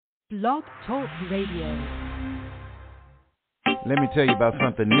Blog Talk Radio. Let me tell you about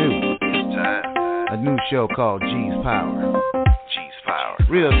something new. It's time. A new show called G's Power. G's Power.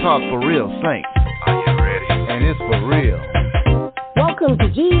 Real talk for real saints. Are you ready? And it's for real. Welcome to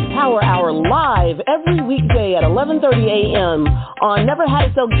G's Power Hour live every weekday at 11:30 a.m. on Never Had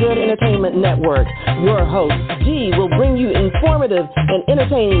It So Good Entertainment Network. Your host, G, will bring you informative and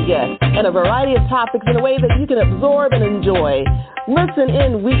entertaining guests and a variety of topics in a way that you can absorb and enjoy. Listen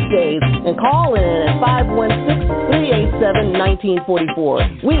in weekdays and call in at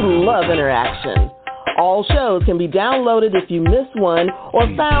 516-387-1944. We love interaction. All shows can be downloaded if you miss one or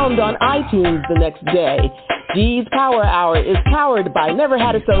found on iTunes the next day. G's Power Hour is powered by Never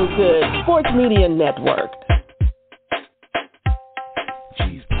Had It So Good Sports Media Network.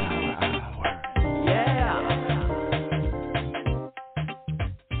 G's Power Hour. Yeah.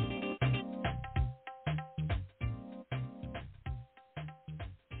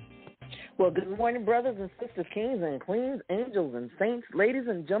 Well, good morning, brothers and sisters, kings and queens, angels and saints, ladies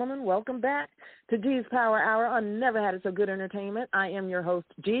and gentlemen. Welcome back to G's Power Hour on Never Had It So Good Entertainment. I am your host,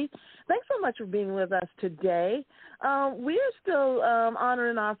 G. Thanks so much for being with us today. We are still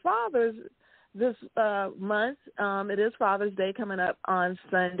honoring our fathers this month. It is Father's Day coming up on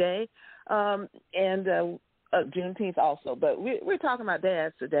Sunday, and Juneteenth also. But we're talking about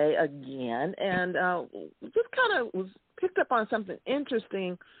dads today again, and just kind of was picked up on something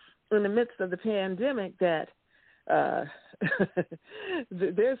interesting in the midst of the pandemic, that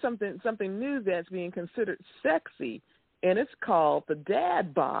there's something new that's being considered sexy, and it's called the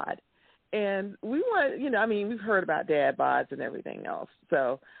dad bod. And we want, we've heard about dad bods and everything else.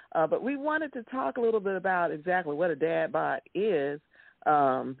 So, but we wanted to talk a little bit about exactly what a dad bod is,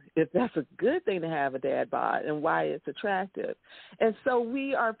 if that's a good thing to have a dad bod and why it's attractive. And so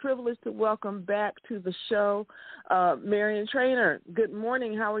we are privileged to welcome back to the show Marion Trainer. Good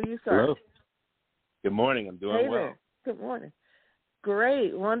morning. How are you, sir? Hello. Good morning. I'm doing well. There. Good morning.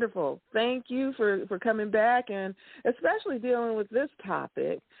 Great. Wonderful. Thank you for coming back, and especially dealing with this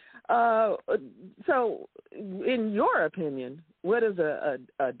topic. So in your opinion, what is a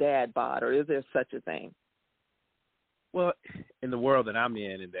dad bod, or is there such a thing? Well, in the world that I'm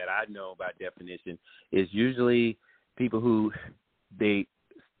in and that I know by definition is usually people who they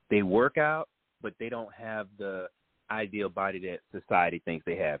work out, but they don't have the ideal body that society thinks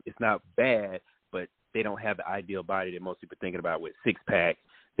they have. It's not bad, but they don't have the ideal body that most people are thinking about with six-pack.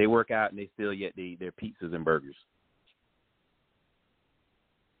 They work out and they still yet they're pizzas and burgers.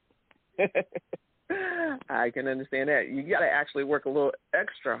 I can understand that. You got to actually work a little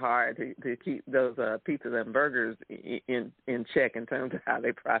extra hard to keep those pizzas and burgers in check in terms of how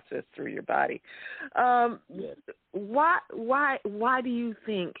they process through your body. Yes. Why do you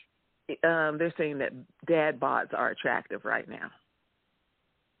think they're saying that dad bods are attractive right now?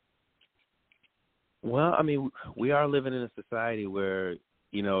 Well, I mean, we are living in a society where,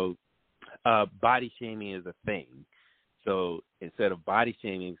 body shaming is a thing. So instead of body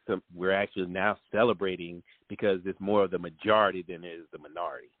shaming, we're actually now celebrating because it's more of the majority than it is the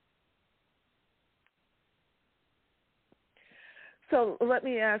minority. So let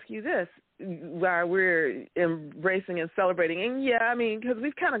me ask you this, while we're embracing and celebrating, and because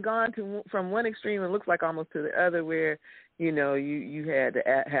we've kind of gone from one extreme, it looks like almost to the other, where, you had to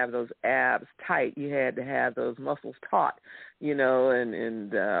have those abs tight, you had to have those muscles taut, and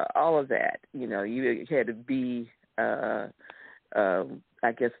all of that, you had to be, I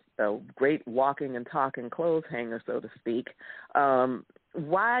guess, a great walking and talking clothes hanger, so to speak.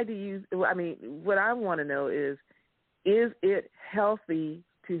 Why do you, what I want to know is it healthy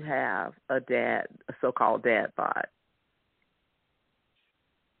to have a so-called dad bod?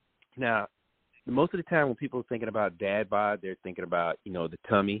 Now, most of the time when people are thinking about dad bod, they're thinking about, the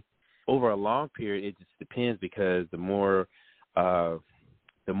tummy. Over a long period, it just depends, because the more, if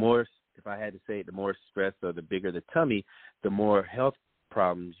I had to say, the more stress or the bigger the tummy, the more health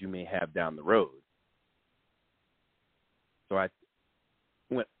problems you may have down the road. So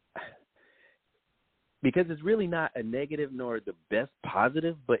because it's really not a negative nor the best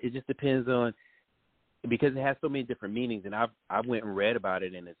positive, but it just depends on, because it has so many different meanings. And I went and read about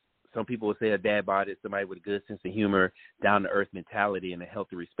it, and some people would say a dad bod is somebody with a good sense of humor, down-to-earth mentality, and a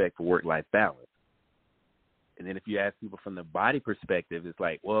healthy respect for work-life balance. And then if you ask people from the body perspective, it's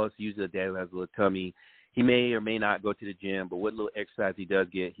like, well, it's usually a dad who has a little tummy. He may or may not go to the gym, but what little exercise he does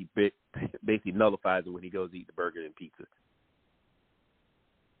get, he basically nullifies it when he goes to eat the burger and pizza.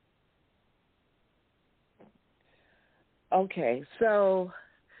 Okay, so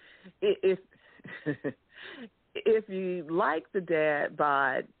if you like the dad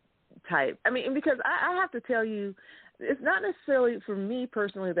bod type, because I have to tell you it's not necessarily for me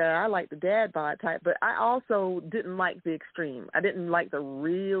personally that I like the dad bod type, but I also didn't like the extreme. I didn't like the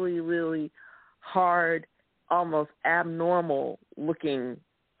really, really hard, almost abnormal looking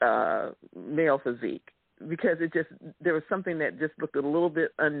male physique, because there was something that just looked a little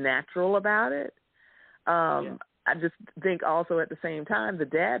bit unnatural about it. I just think also at the same time the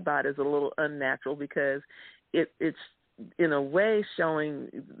dad bod is a little unnatural because it's in a way showing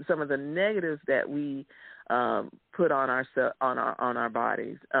some of the negatives that we put on our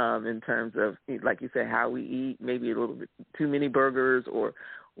bodies in terms of, like you said, how we eat, maybe a little bit too many burgers, or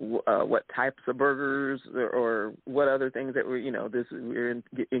what types of burgers, or what other things that we're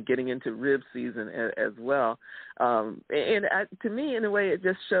getting into rib season as well. To me, in a way, it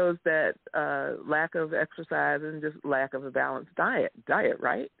just shows that lack of exercise and just lack of a balanced diet,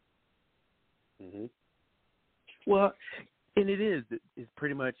 right? Mm-hmm. Well, and it's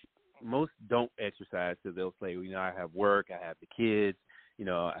pretty much, most don't exercise because they'll say, I have work, I have the kids,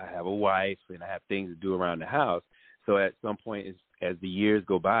 I have a wife, and I have things to do around the house. So at some point, as the years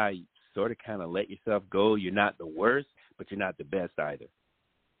go by, you sort of kind of let yourself go. You're not the worst, but you're not the best either.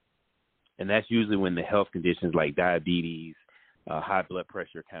 And that's usually when the health conditions like diabetes, high blood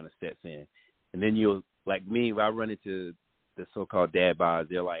pressure kind of sets in. And then you'll, like me, if I run into the so-called dad bods,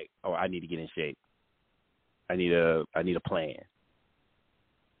 they're like, oh, I need to get in shape. I need a plan.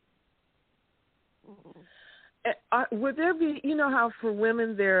 Would there be, how for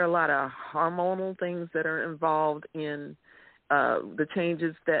women there are a lot of hormonal things that are involved in the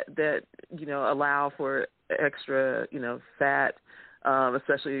changes that allow for extra, fat,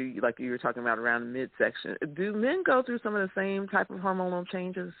 especially like you were talking about around the midsection. Do men go through some of the same type of hormonal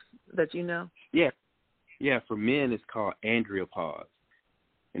changes that you know? Yeah. For men, it's called andropause.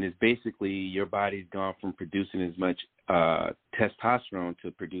 And it's basically your body's gone from producing as much testosterone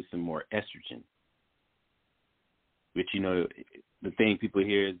to producing more estrogen. Which, the thing people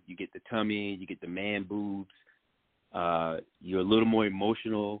hear is you get the tummy, you get the man boobs, you're a little more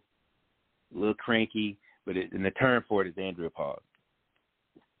emotional, a little cranky, and the term for it is andropause.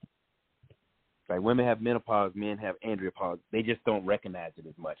 Like women have menopause, men have andropause. They just don't recognize it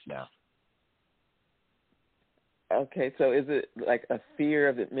as much now. Okay, so is it like a fear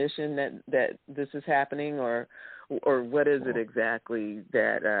of admission that this is happening, or what is it exactly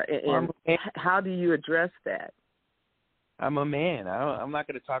that? And how do you address that? I'm a man. I'm not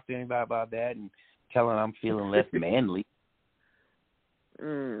going to talk to anybody about that and tell them I'm feeling less manly.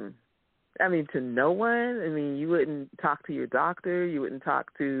 I mean, to no one? I mean, you wouldn't talk to your doctor? You wouldn't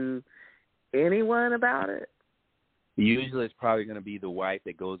talk to anyone about it? Usually it's probably going to be the wife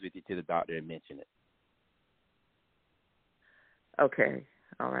that goes with you to the doctor and mention it. Okay,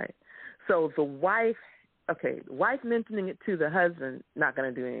 all right. So the wife mentioning it to the husband, not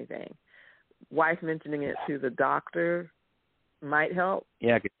going to do anything. Wife mentioning it to the doctor might help?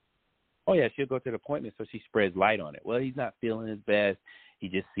 Yeah. She'll go to the appointment so she spreads light on it. Well, he's not feeling his best. He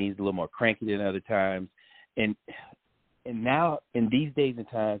just seems a little more cranky than other times. And now, in these days and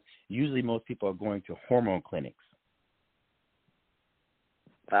times, usually most people are going to hormone clinics.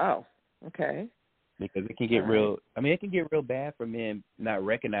 Oh, okay. Because it can get it can get real bad for men not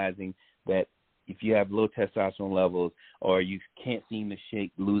recognizing that if you have low testosterone levels or you can't seem to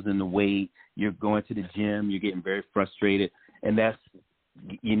shake losing the weight, you're going to the gym, you're getting very frustrated, and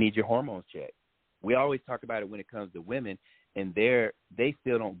you need your hormones checked. We always talk about it when it comes to women, and they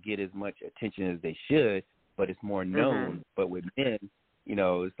still don't get as much attention as they should, but it's more known. Mm-hmm. But with men,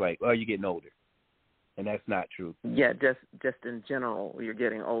 it's like, oh, you're getting older. And that's not true. Yeah, just in general, you're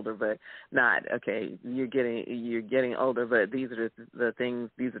getting older, but not okay. You're getting older, but these are the things.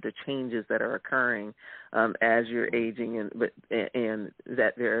 These are the changes that are occurring as you're aging, and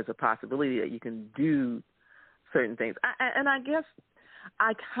that there is a possibility that you can do certain things. I guess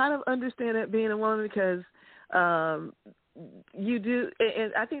I kind of understand it being a woman because you do,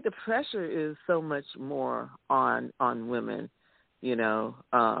 and I think the pressure is so much more on women, and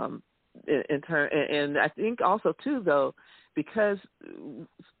I think also too, though, because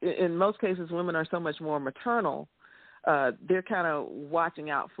in most cases women are so much more maternal, they're kind of watching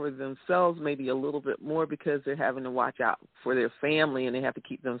out for themselves maybe a little bit more because they're having to watch out for their family, and they have to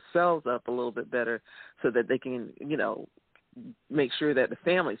keep themselves up a little bit better so that they can, make sure that the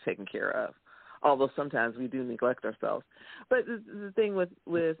family's taken care of. Although sometimes we do neglect ourselves. But the thing with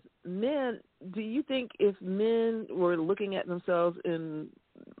men, do you think if men were looking at themselves in,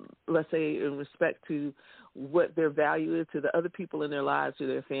 let's say, in respect to what their value is to the other people in their lives, to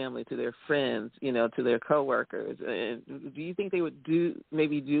their family, to their friends, to their coworkers, and do you think they would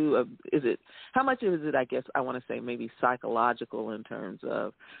how much is it, I guess I want to say maybe psychological in terms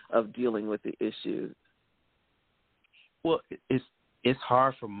of dealing with the issue? Well, it's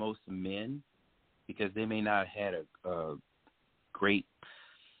hard for most men because they may not have had great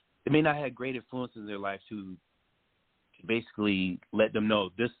influences in their life to basically let them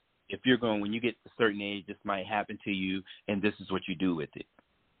know this. If you're going, when you get to a certain age, this might happen to you, and this is what you do with it.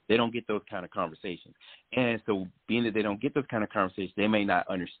 They don't get those kind of conversations. And so being that they don't get those kind of conversations, they may not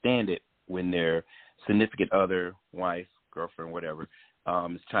understand it when their significant other, wife, girlfriend, whatever,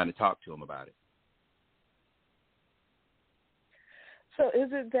 is trying to talk to them about it. So is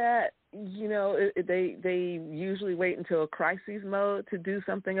it that, they usually wait until a crisis mode to do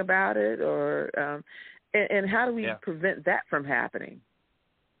something about it, or and how do we prevent that from happening?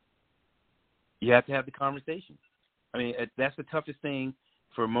 You have to have the conversation. I mean, that's the toughest thing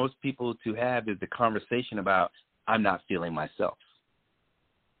for most people to have, is the conversation about, I'm not feeling myself.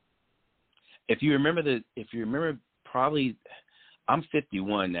 If you remember probably, I'm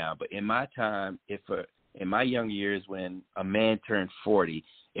 51 now, but in my time, in my young years, when a man turned 40,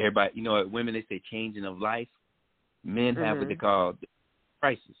 everybody, women, they say changing of life. Men have what they call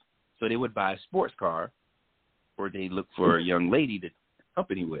crisis. So they would buy a sports car, or they look for a young lady to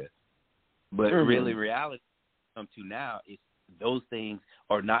company with. But really, reality come to now is those things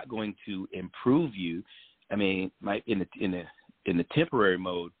are not going to improve you. I mean, in the temporary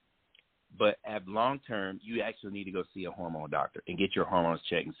mode, but at long term, you actually need to go see a hormone doctor and get your hormones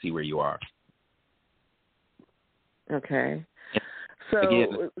checked and see where you are. Okay. So,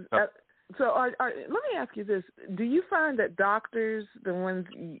 let me ask you this: do you find that doctors, the ones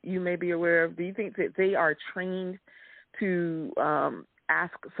you may be aware of, do you think that they are trained to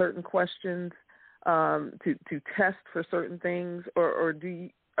ask certain questions, to test for certain things, or do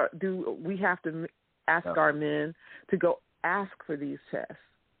we have to ask our men to go ask for these tests?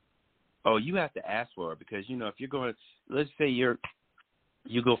 Oh, you have to ask for it, because if you're going, let's say you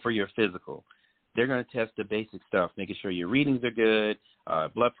go for your physical, they're going to test the basic stuff, making sure your readings are good,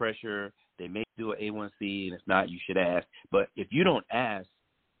 blood pressure. They may do an A1C, and if not, you should ask. But if you don't ask,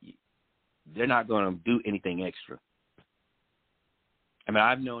 they're not going to do anything extra. I mean,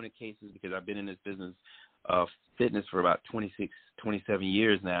 I've known in cases, because I've been in this business of fitness for about 26, 27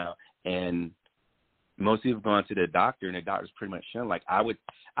 years now, and most people have gone to the doctor, and the doctor's pretty much shown. Like I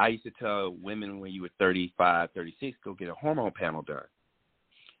used to tell women when you were 35, 36, go get a hormone panel done.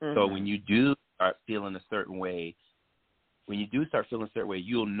 So when you do start feeling a certain way,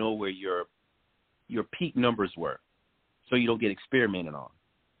 you'll know where your peak numbers were, so you don't get experimented on.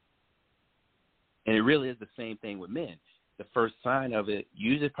 And it really is the same thing with men. The first sign of it,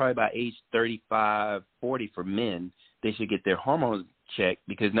 usually probably by age 35, 40 for men, they should get their hormones checked,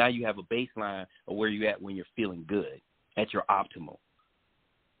 because now you have a baseline of where you're at when you're feeling good, at your optimal.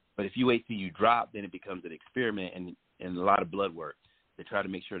 But if you wait till you drop, then it becomes an experiment and a lot of blood work to try to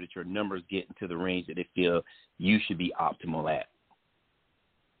make sure that your numbers get into the range that they feel you should be optimal at.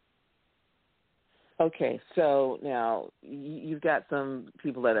 Okay, so now you've got some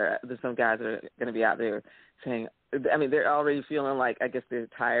people there's some guys that are going to be out there saying, I mean, they're already feeling like, I guess they're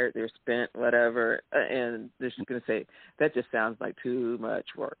tired, they're spent, whatever, and they're just going to say, that just sounds like too much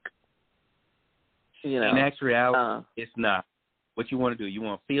work. In actuality, it's not. What you want to do, you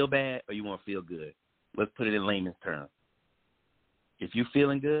want to feel bad or you want to feel good? Let's put it in layman's terms. If you're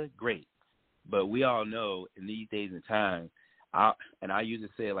feeling good, great. But we all know in these days and times, I usually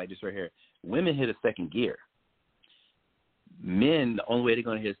say it like this right here, women hit a second gear. Men, the only way they're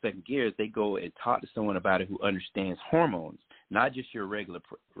going to hit a second gear is they go and talk to someone about it who understands hormones, not just your regular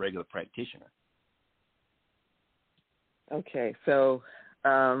practitioner. Okay, so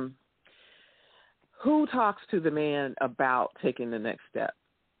who talks to the man about taking the next step?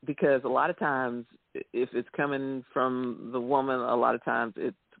 Because a lot of times, if it's coming from the woman, a lot of times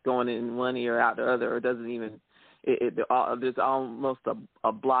it's going in one ear out the other, or doesn't even. There's almost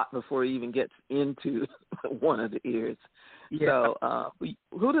a block before it even gets into one of the ears. Yeah. So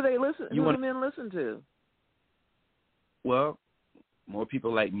who do they listen? Who do men listen to? Well, more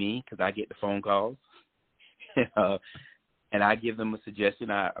people like me, because I get the phone calls, and I give them a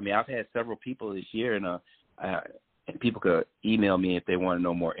suggestion. I've had several people this year, and people could email me if they want to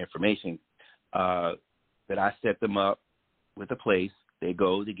know more information. That I set them up with a place. They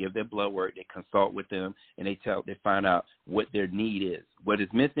go, they give their blood work, they consult with them, and they find out what their need is, what is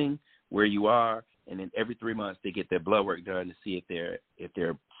missing, where you are, and then every 3 months they get their blood work done to see if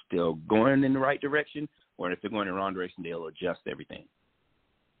they're still going in the right direction, or if they're going in the wrong direction, they'll adjust everything.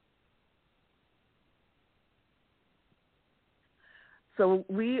 So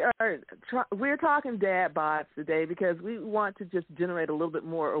we're talking dad bods today because we want to just generate a little bit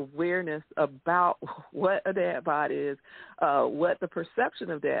more awareness about what a dad bod is, what the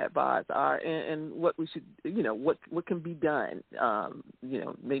perception of dad bods are, and what we should, what can be done.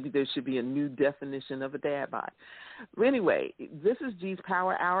 Maybe there should be a new definition of a dad bod. Anyway, this is G's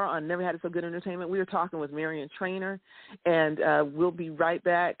Power Hour on Never Had It So Good Entertainment. We are talking with Marion Trainer, and we'll be right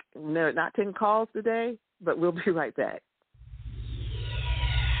back. We're not taking calls today, but we'll be right back.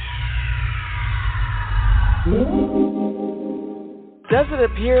 Does it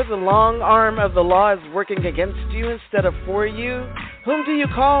appear the long arm of the law is working against you instead of for you? Whom do you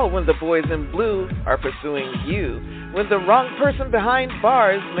call when the boys in blue are pursuing you? When the wrong person behind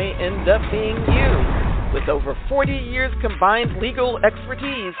bars may end up being you? With over 40 years combined legal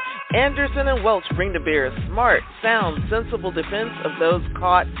expertise, Anderson and Welch bring to bear a smart, sound, sensible defense of those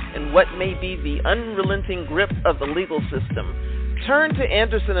caught in what may be the unrelenting grip of the legal system. Turn to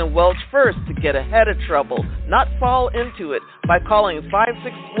Anderson and Welch first to get ahead of trouble, not fall into it, by calling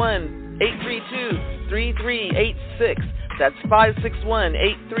 561-832-3386. That's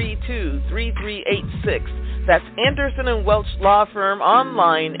 561-832-3386. That's Anderson and Welch Law Firm,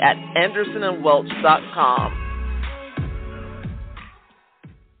 online at andersonandwelch.com.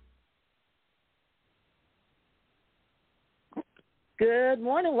 Good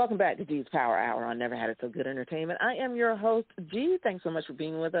morning. Welcome back to G's Power Hour on Never Had It So Good Entertainment. I am your host, G. Thanks so much for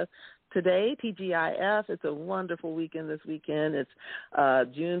being with us today, TGIF. It's a wonderful weekend this weekend. It's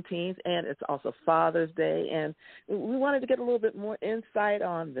Juneteenth, and it's also Father's Day. And we wanted to get a little bit more insight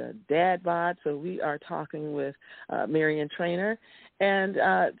on the dad bod, so we are talking with Marion Trainer. And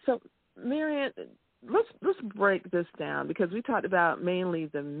so, Marion, let's break this down, because we talked about mainly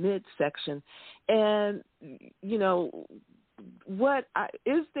the midsection. And,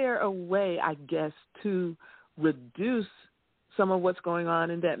 is there a way, I guess, to reduce some of what's going on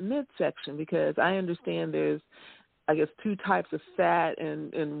in that midsection? Because I understand there's, I guess, two types of fat,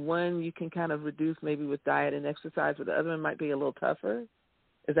 and one you can kind of reduce maybe with diet and exercise, but the other one might be a little tougher.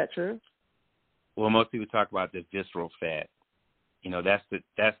 Is that true? Well, most people talk about the visceral fat. That's the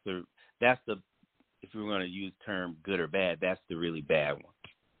if we were going to use the term good or bad, that's the really bad one.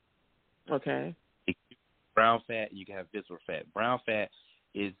 Okay. Brown fat, you can have visceral fat. Brown fat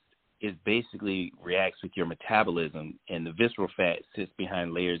is basically reacts with your metabolism, and the visceral fat sits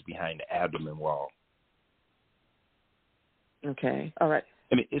behind layers behind the abdomen wall. Okay. All right.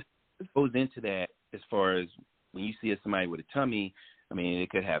 I mean, it goes into that as far as when you see somebody with a tummy. I mean, it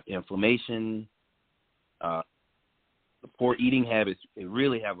could have inflammation. The poor eating habits, it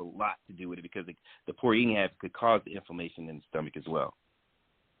really have a lot to do with it, because the poor eating habits could cause the inflammation in the stomach as well.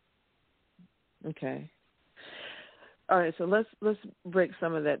 Okay. All right, so let's break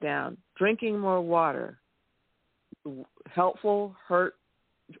some of that down. Drinking more water, helpful,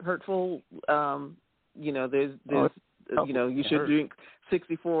 hurtful. You should drink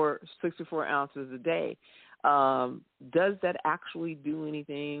 64 ounces a day. Does that actually do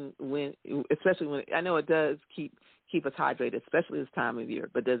anything especially when I know it does keep us hydrated, especially this time of year?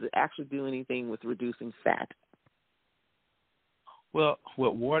 But does it actually do anything with reducing fat? Well,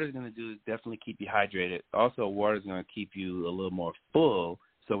 what water is going to do is definitely keep you hydrated. Also, water is going to keep you a little more full.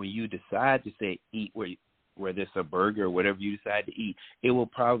 So when you decide to, say, eat where there's a burger or whatever you decide to eat, it will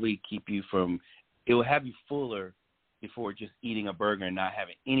probably it will have you fuller before just eating a burger and not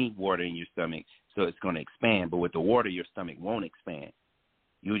having any water in your stomach. So it's going to expand. But with the water, your stomach won't expand.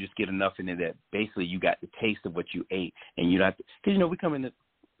 You'll just get enough in there that basically you got the taste of what you ate. And you don't, because, we come in,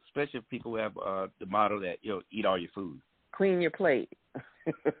 especially if people have the motto that, eat all your food. Clean your plate. Right?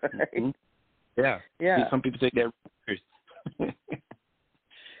 Mm-hmm. Yeah. Some people take that serious.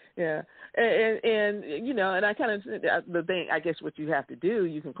 Yeah. And I kind of, the thing, I guess what you have to do,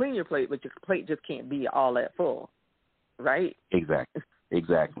 you can clean your plate, but your plate just can't be all that full, right? Exactly.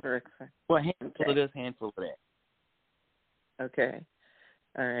 Well, handful of this, handful of that. Okay.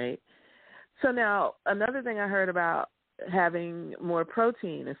 All right. So now, another thing I heard about having more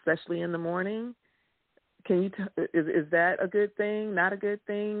protein, especially in the morning. Can you? Is that a good thing? Not a good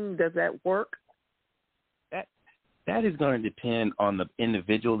thing? Does that work? That is going to depend on the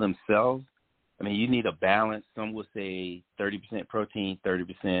individual themselves. I mean, you need a balance. Some will say 30% protein,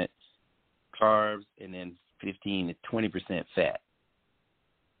 30% carbs, and then 15 to 20% fat.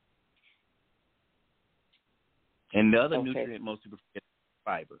 And the other nutrient most people forget is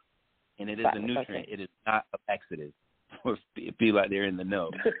fiber. And it is a nutrient. Okay. It is not a laxative. For people out there in the know,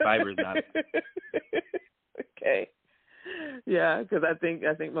 fiber is not. Okay. Yeah, because I think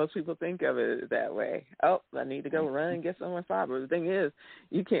most people think of it that way. Oh, I need to go run and get some more fiber. The thing is,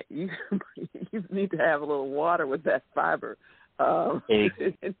 you need to have a little water with that fiber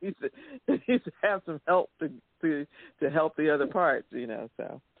It needs to have some help to help the other parts,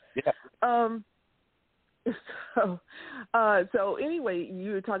 So yeah. So anyway,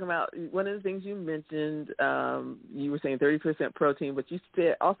 you were talking about one of the things you mentioned. You were saying 30% protein, but you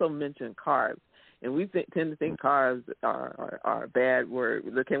also mentioned carbs, and we tend to think carbs are a bad word.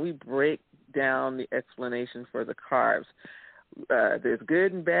 Can we break down the explanation for the carbs? There's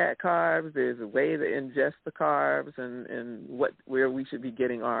good and bad carbs. There's a way to ingest the carbs, and where we should be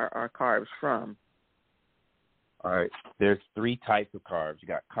getting our carbs from. All right. There's 3 types of carbs. You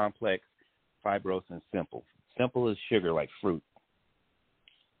got complex, fibrose, and simple. Simple is sugar, like fruit.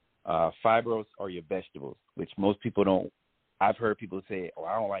 Fibrose are your vegetables, which most people don't. I've heard people say,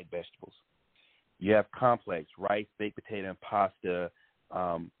 I don't like vegetables. You have complex, rice, baked potato, and pasta.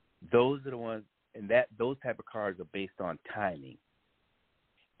 Those are the ones, and those type of carbs are based on timing.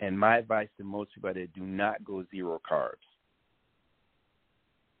 And my advice to most people is do not go 0 carbs.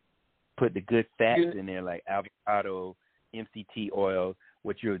 Put the good fats in there, like avocado, MCT oil.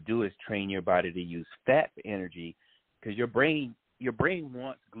 What you'll do is train your body to use fat for energy, because your brain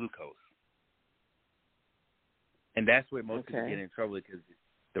wants glucose, and that's where most people get in trouble, because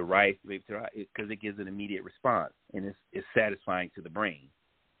the rice, because it gives an immediate response, and it's satisfying to the brain.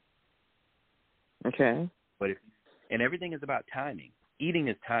 Okay. And everything is about timing. Eating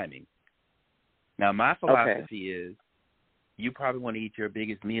is timing. Now, my philosophy is you probably want to eat your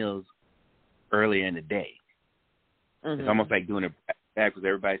biggest meals earlier in the day. It's almost like doing it backwards.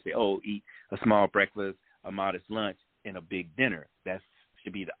 Everybody say, eat a small breakfast, a modest lunch, and a big dinner. That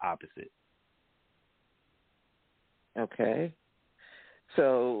should be the opposite. Okay.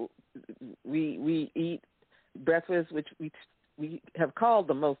 So we eat breakfast, which we have called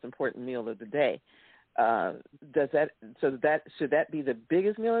the most important meal of the day. Should that be the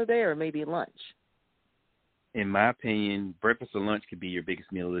biggest meal of the day, or maybe lunch? In my opinion, breakfast or lunch could be your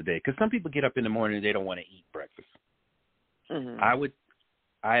biggest meal of the day, because some people get up in the morning and they don't want to eat breakfast.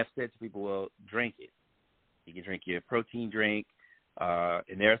 I have said to people, well, drink it. You can drink your protein drink,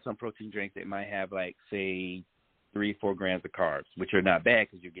 and there are some protein drinks that might have, like, say, 3 or 4 grams of carbs, which are not bad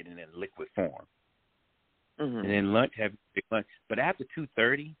because you're getting it in liquid form. And then lunch, have big lunch. But after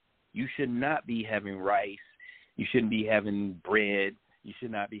 2:30, you should not be having rice. You shouldn't be having bread. You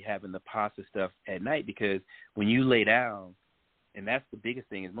should not be having the pasta stuff at night, because when you lay down, and that's the biggest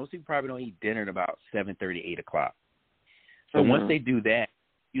thing, is most people probably don't eat dinner at about 7:30, 8 o'clock. So once they do that,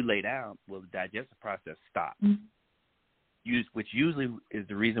 you lay down, well, the digestive process stops, which usually is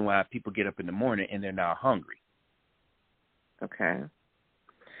the reason why people get up in the morning and they're now hungry. Okay.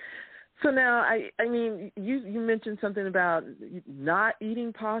 So now, I mean, you mentioned something about not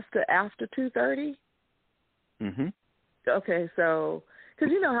eating pasta after 2:30? Okay, so,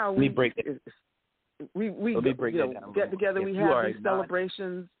 because you know how we break it. We get together, we have these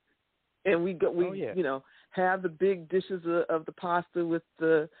celebrations, and we have the big dishes of the pasta with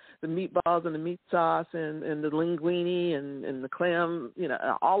the meatballs and the meat sauce and the linguine and the clam,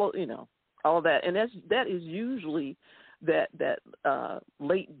 all of that, and that is usually that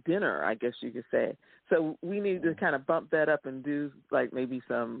late dinner, I guess you could say. So we need to kind of bump that up and do like maybe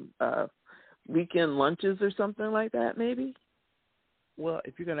some weekend lunches or something like that, maybe. Well,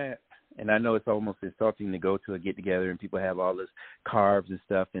 if you're gonna, and I know it's almost insulting to go to a get together and people have all this carbs and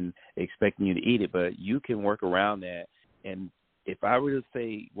stuff and expecting you to eat it, but you can work around that. And if I were to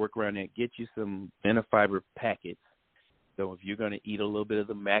say work around that, get you some Benefiber packets. So if you're going to eat a little bit of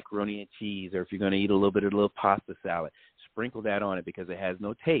the macaroni and cheese, or if you're going to eat a little bit of the little pasta salad, sprinkle that on it, because it has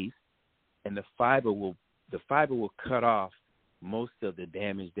no taste, and the fiber will cut off most of the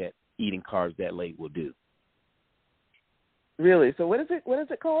damage that eating carbs that late will do. Really? So what is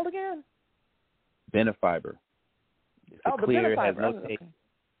it called again? Benefiber. It's the clear, Benefiber. It has no taste. Okay.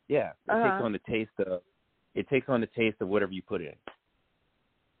 Yeah, it takes on the taste of whatever you put in.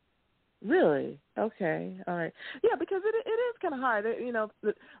 Really? Okay. All right. Yeah, because it is kind of hard.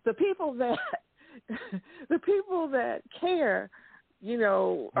 The people that care,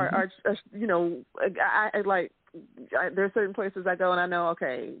 are I like. There are certain places I go and I know,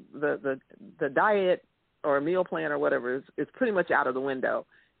 okay, the diet or meal plan or whatever is pretty much out of the window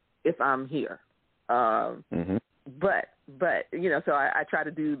if I'm here. But so I try to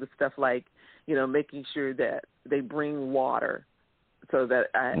do the stuff like, making sure that they bring water, so that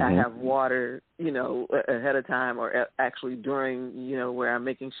I have water, ahead of time, or actually during, where I'm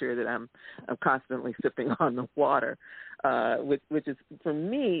making sure that I'm constantly sipping on the water, which is, for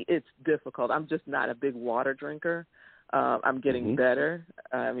me, it's difficult. I'm just not a big water drinker. I'm getting better.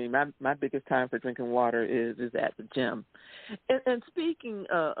 I mean, my biggest time for drinking water is at the gym. And speaking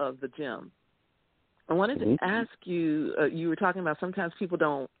of the gym, I wanted to ask you, you were talking about sometimes people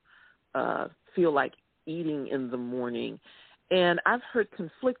don't feel like eating in the morning. And I've heard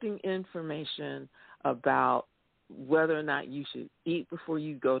conflicting information about whether or not you should eat before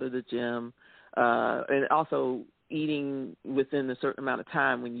you go to the gym, and also eating within a certain amount of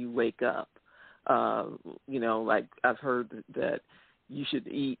time when you wake up. Like I've heard that you should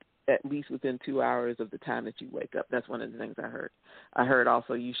eat at least within 2 hours of the time that you wake up. That's one of the things I heard. I heard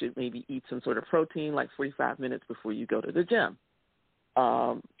also you should maybe eat some sort of protein like 45 minutes before you go to the gym,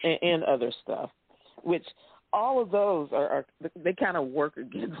 and other stuff, which all of those they kind of work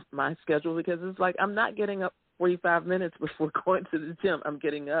against my schedule, because it's like I'm not getting up 45 minutes before going to the gym. I'm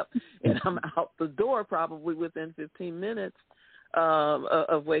getting up and I'm out the door probably within 15 minutes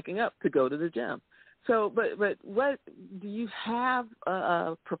of waking up to go to the gym. So, but what do you have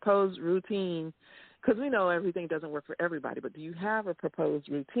a proposed routine? Because we know everything doesn't work for everybody, but do you have a proposed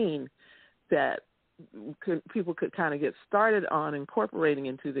routine that people could kind of get started on incorporating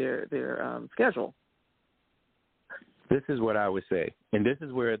into their schedule? This is what I would say, and this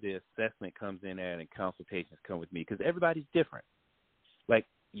is where the assessment comes in at and consultations come with me, because everybody's different. Like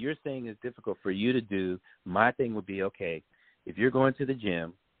you're saying it's difficult for you to do. My thing would be, okay, if you're going to the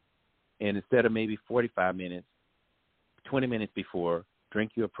gym, and instead of maybe 45 minutes, 20 minutes before,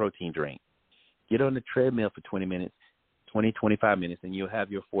 drink you a protein drink. Get on the treadmill for 20 minutes, 20, 25 minutes, and you'll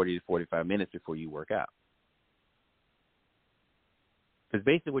have your 40 to 45 minutes before you work out. Because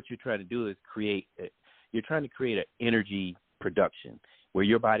basically what you're trying to do is you're trying to create an energy production where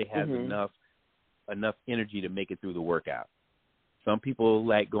your body has enough energy to make it through the workout. Some people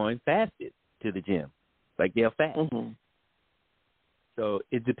like going fasted to the gym, like they'll fast. So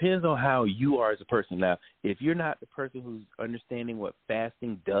it depends on how you are as a person. Now, if you're not the person who's understanding what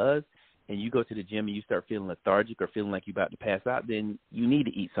fasting does, and you go to the gym and you start feeling lethargic or feeling like you're about to pass out, then you need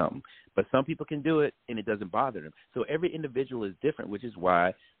to eat something. But some people can do it, and it doesn't bother them. So every individual is different, which is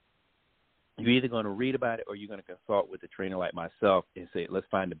why you're either going to read about it or you're going to consult with a trainer like myself and say, let's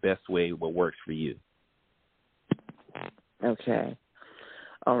find the best way, what works for you. Okay.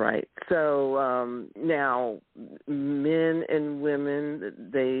 All right. So now, men and women,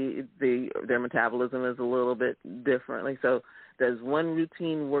 their metabolism is a little bit differently. So does one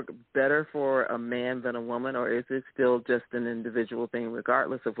routine work better for a man than a woman, or is it still just an individual thing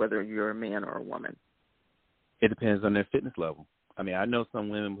regardless of whether you're a man or a woman? It depends on their fitness level. I mean, I know some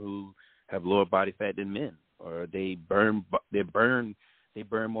women who have lower body fat than men, or they burn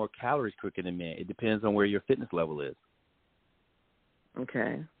more calories quicker than men. It depends on where your fitness level is.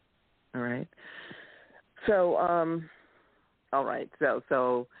 Okay. All right. So, all right.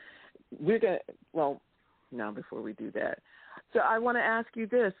 So we're going to, well, now before we do that, so I want to ask you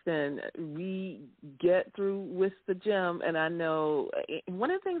this then. We get through with the gym, and I know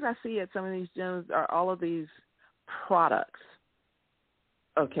one of the things I see at some of these gyms are all of these products,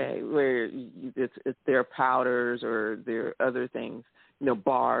 okay, where it's their powders or their other things,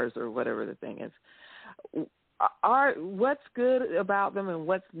 bars or whatever the thing is. What's good about them and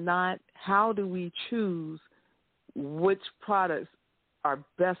what's not? How do we choose which products are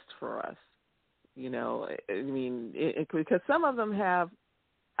best for us? Because some of them have,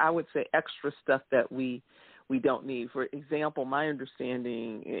 I would say, extra stuff that we don't need. For example, my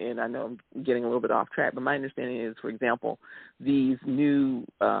understanding, and I know I'm getting a little bit off track, but my understanding is, for example, these new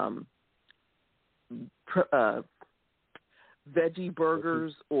veggie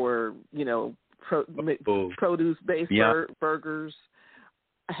burgers or, produce-based burgers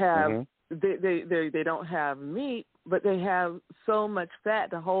have they don't have meat, but they have so much fat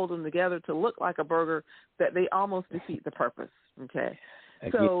to hold them together to look like a burger that they almost defeat the purpose. Okay,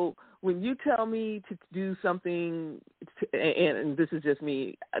 so when you tell me to do something, and this is just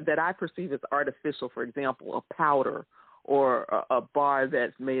me, that I perceive as artificial, for example, a powder or a bar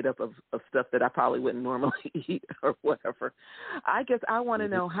that's made up of stuff that I probably wouldn't normally eat or whatever. I guess I want to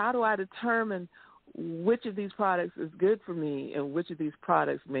know, how do I determine which of these products is good for me and which of these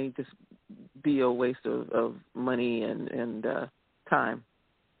products may just be a waste of money and time?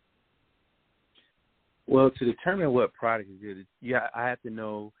 Well, to determine what product is good, I have to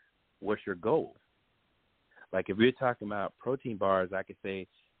know what's your goal. Like if we're talking about protein bars, I could say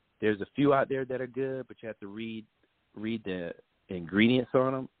there's a few out there that are good, but you have to read the ingredients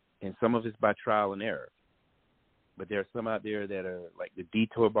on them, and some of it's by trial and error. But there are some out there that are, like the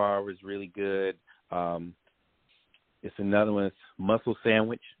Detour bar was really good. It's another one, it's Muscle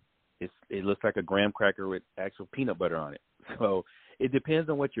Sandwich. It looks like a graham cracker with actual peanut butter on it. So it depends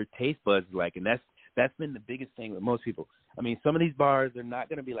on what your taste buds is like, and that's been the biggest thing with most people. I mean, some of these bars are not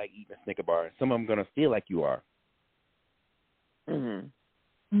going to be like eating a Snicker bar. Some of them are going to feel like you are.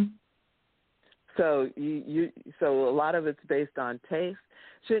 Mm-hmm. So so a lot of it's based on taste.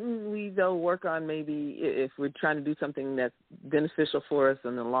 Shouldn't we though work on maybe if we're trying to do something that's beneficial for us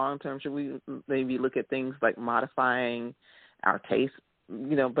in the long term? Should we maybe look at things like modifying our taste,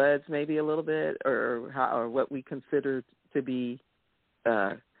 buds maybe a little bit, or what we consider to be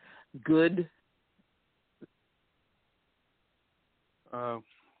good? And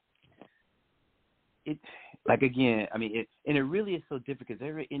it really is so different because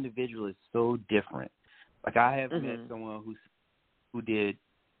every individual is so different. Like I have met someone who did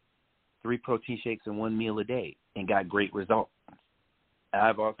 3 protein shakes in 1 meal a day and got great results.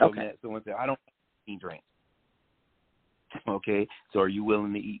 I've also met someone say, I don't eat drinks. Okay, so are you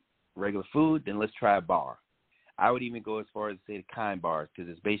willing to eat regular food? Then let's try a bar. I would even go as far as to say the kind bars because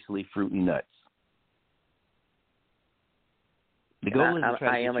it's basically fruit and nuts. The goal is to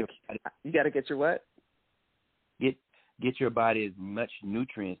try to you got to get your what? Get your body as much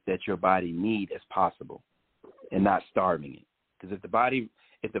nutrients that your body needs as possible, and not starving it. Because if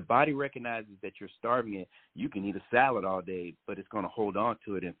the body recognizes that you're starving it, you can eat a salad all day, but it's going to hold on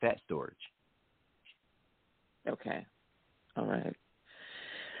to it in fat storage. Okay, all right.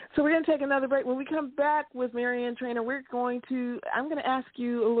 So we're going to take another break. When we come back with Marion Trainer, I'm going to ask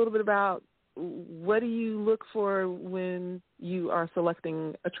you a little bit about what do you look for when you are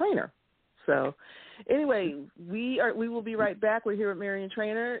selecting a trainer. So anyway, we will be right back. We're here with Marion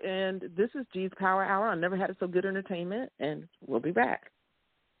Trainer, and this is G's Power Hour on Never Had It So Good Entertainment, and we'll be back.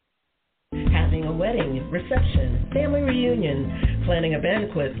 Having a wedding, reception, family reunion, planning a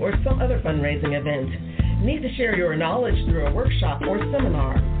banquet, or some other fundraising event. Need to share your knowledge through a workshop or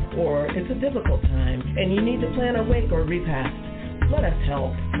seminar, or it's a difficult time and you need to plan a wake or repast. Let us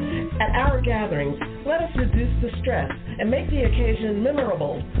help. At our gatherings, let us reduce the stress and make the occasion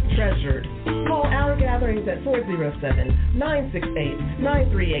memorable, treasured. Call our gatherings at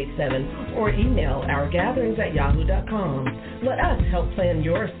 407-968-9387 or email ourgatherings@yahoo.com. Let us help plan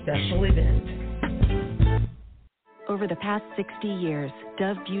your special event. Over the past 60 years,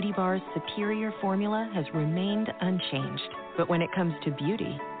 Dove Beauty Bar's superior formula has remained unchanged. But when it comes to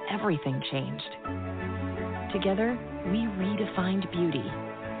beauty, everything changed. Together, we redefined beauty.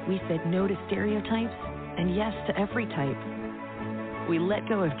 We said no to stereotypes and yes to every type. We let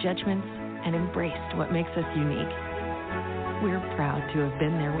go of judgments and embraced what makes us unique. We're proud to have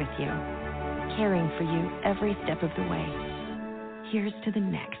been there with you, caring for you every step of the way. Here's to the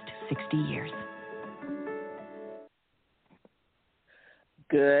next 60 years.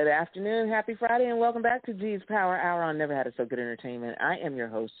 Good afternoon, happy Friday, and welcome back to G's Power Hour on Never Had It So Good Entertainment. I am your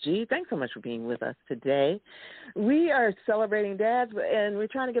host, G. Thanks so much for being with us today. We are celebrating dads, and we're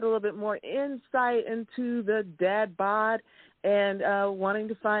trying to get a little bit more insight into the dad bod and wanting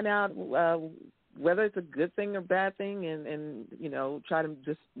to find out whether it's a good thing or bad thing and try to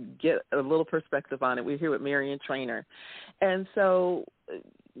just get a little perspective on it. We're here with Marion Trainer. And so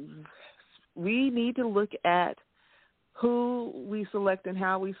we need to look at who we select and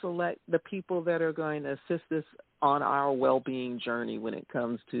how we select the people that are going to assist us on our well-being journey when it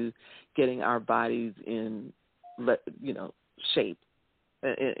comes to getting our bodies in, shape,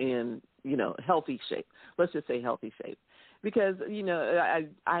 in healthy shape. Let's just say healthy shape. Because, I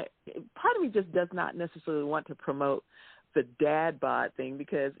part of me just does not necessarily want to promote the dad bod thing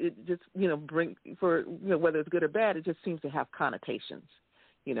because it just, whether it's good or bad, it just seems to have connotations,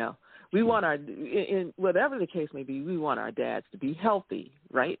 We want in whatever the case may be, we want our dads to be healthy,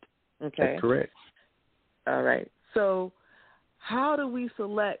 right? Okay. That's correct. All right. So how do we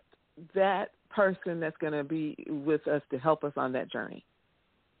select that person that's going to be with us to help us on that journey?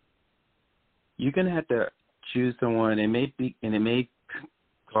 You're going to have to choose someone, and it may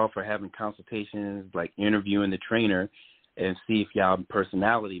call for having consultations, like interviewing the trainer and see if y'all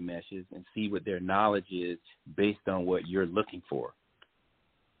personality meshes and see what their knowledge is based on what you're looking for.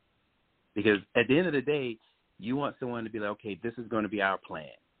 Because at the end of the day, you want someone to be like, okay, this is going to be our plan.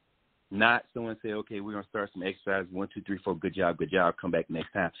 Not someone say, okay, we're going to start some exercise, 1, 2, 3, 4, good job, come back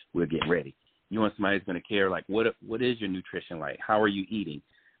next time, we'll get ready. You want somebody who's going to care, like, what is your nutrition like? How are you eating?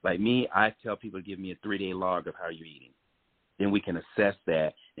 Like me, I tell people to give me a 3-day log of how you're eating. Then we can assess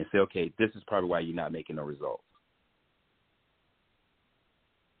that and say, okay, this is probably why you're not making no results.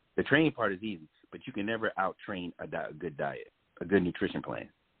 The training part is easy, but you can never out-train a good diet, a good nutrition plan.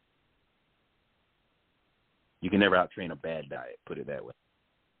 You can never out-train a bad diet, put it that way.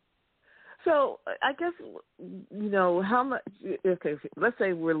 So I guess, how much, okay, let's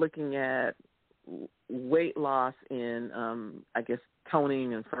say we're looking at weight loss in,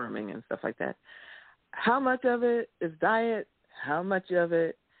 toning and firming and stuff like that. How much of it is diet? How much of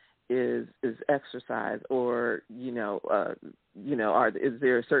it is exercise, or is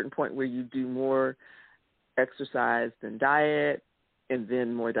there a certain point where you do more exercise than diet, and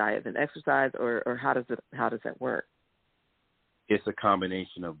then more diet than exercise, or how does that work? It's a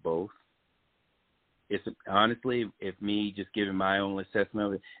combination of both. It's honestly, if me just giving my own assessment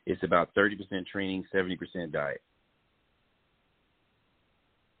of it, it's about 30% training, 70% diet.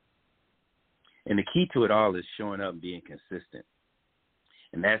 And the key to it all is showing up and being consistent.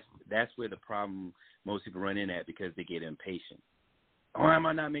 And that's where the problem most people run in at, because they get impatient. Oh, am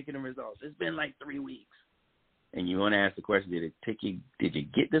I not making the results? It's been like 3 weeks. And you want to ask the question, did you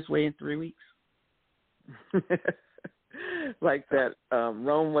get this way in 3 weeks? Like that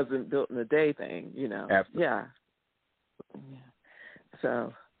Rome wasn't built in a day thing, Absolutely. Yeah.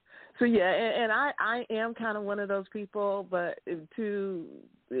 So yeah, and I am kind of one of those people, but it's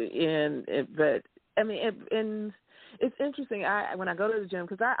interesting. When I go to the gym,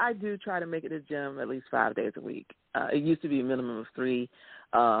 because I do try to make it to the gym at least 5 days a week. It used to be a minimum of 3.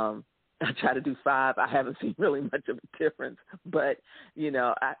 I try to do 5. I haven't seen really much of a difference, but in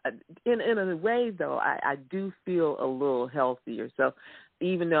a way though, I do feel a little healthier. So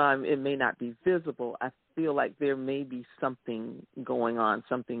even though it may not be visible, I feel like there may be something going on,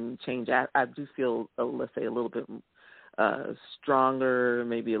 something changed. I do feel, let's say, a little bit stronger,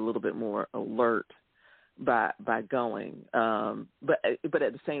 maybe a little bit more alert by going. But at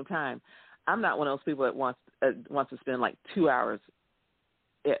the same time, I'm not one of those people that wants to spend like 2 hours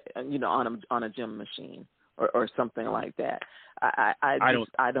on a gym machine or something like that.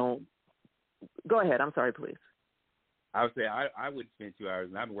 I don't. Go ahead. I'm sorry, please. I would say I would spend 2 hours,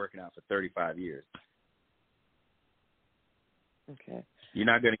 and I've been working out for 35 years. Okay. You're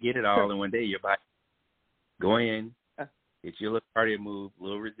not going to get it all in one day. Your body go in, get your little cardio move,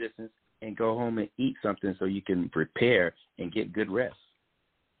 little resistance, and go home and eat something so you can prepare and get good rest.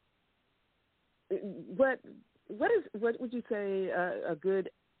 What would you say a good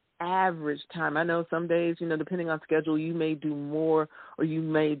average time? I know some days, depending on schedule, you may do more or you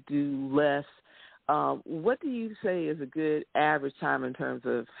may do less. What do you say is a good average time in terms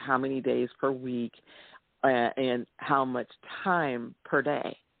of how many days per week and how much time per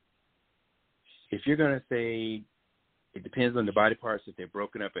day? If you're going to say, it depends on the body parts, if they're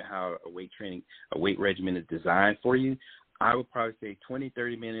broken up and how a weight regimen is designed for you, I would probably say 20,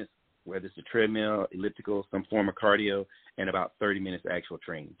 30 minutes, whether it's a treadmill, elliptical, some form of cardio, and about 30 minutes of actual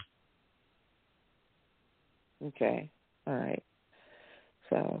training. Okay. All right.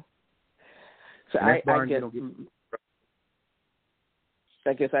 So I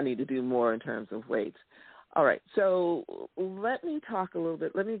guess I need to do more in terms of weights. All right. So let me talk a little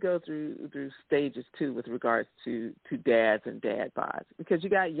bit. Let me go through stages too with regards to dads and dad bods, because you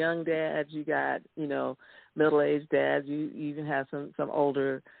got young dads, you got middle-aged dads, you even have some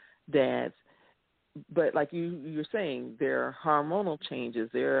older dads. But like you're saying, there are hormonal changes.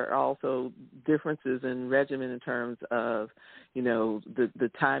 There are also differences in regimen in terms of, the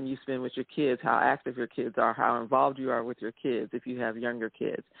time you spend with your kids, how active your kids are, how involved you are with your kids if you have younger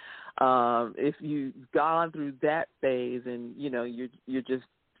kids. If you've gone through that phase and, you're just,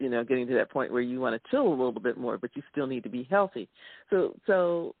 getting to that point where you want to chill a little bit more, but you still need to be healthy.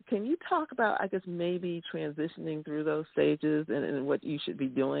 So can you talk about, I guess, maybe transitioning through those stages and what you should be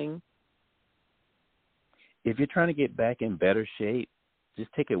doing? If you're trying to get back in better shape,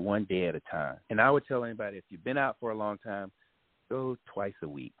 just take it one day at a time. And I would tell anybody, if you've been out for a long time, go twice a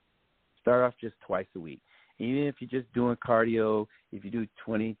week. Start off just twice a week. Even if you're just doing cardio, if you do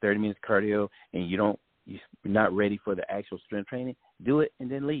 20, 30 minutes cardio and you're not ready for the actual strength training, do it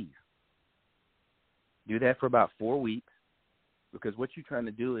and then leave. Do that for about 4 weeks, because what you're trying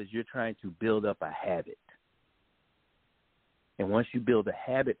to do is you're trying to build up a habit. And once you build a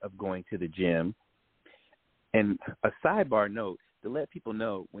habit of going to the gym, and a sidebar note to let people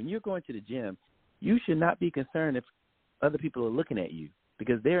know, when you're going to the gym, you should not be concerned if other people are looking at you,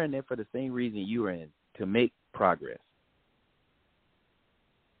 because they're in there for the same reason you are in, to make progress.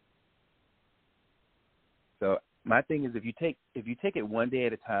 So my thing is, if you take it one day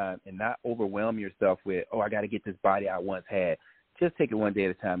at a time and not overwhelm yourself with, I got to get this body I once had, just take it one day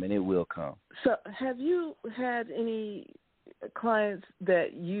at a time and it will come. So have you had any clients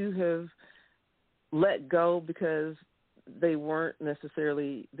that you have let go because they weren't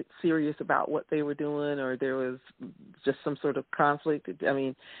necessarily serious about what they were doing, or there was just some sort of conflict? I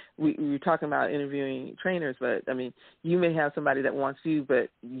mean, we were talking about interviewing trainers, but I mean, you may have somebody that wants you, but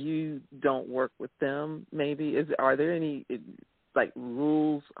you don't work with them. Maybe are there any like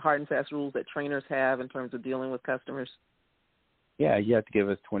rules, hard and fast rules that trainers have in terms of dealing with customers? Yeah, you have to give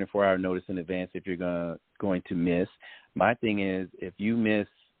us 24-hour notice in advance if you're going to miss. My thing is, if you miss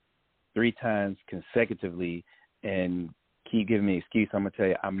 3 times consecutively and keep giving me an excuse, I'm going to tell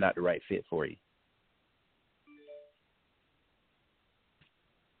you I'm not the right fit for you.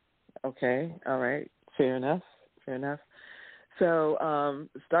 Okay. All right. Fair enough. So,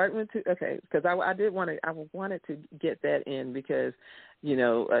 starting with because I wanted to get that in because,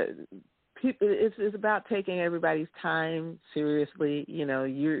 people, it's about taking everybody's time seriously.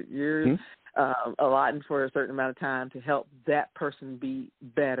 You're allotting for a certain amount of time to help that person be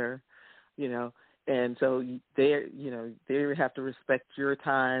better, and so they have to respect your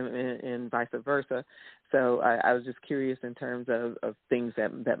time and vice versa. So I was just curious in terms of things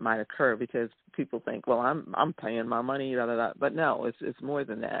that might occur because people think, well, I'm paying my money, da, da, da. But no, it's more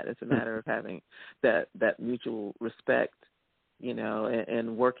than that. It's a matter of having that mutual respect,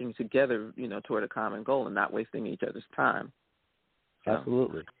 and working together, toward a common goal and not wasting each other's time. So,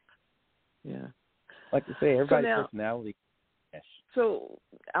 absolutely. Yeah. Like to say, everybody's personality. So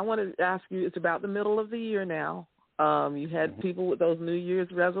I want to ask you, it's about the middle of the year now. You had people with those New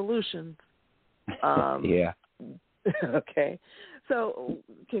Year's resolutions. Yeah. Okay. So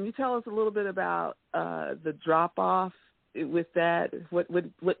can you tell us a little bit about the drop-off with that?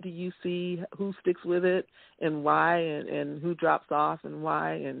 What do you see? Who sticks with it and why, and who drops off and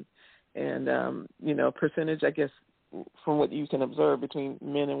why, and percentage, I guess, from what you can observe between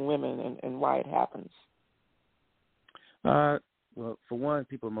men and women and why it happens? Well, for one,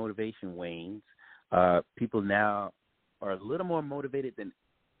 people's motivation wanes. People now are a little more motivated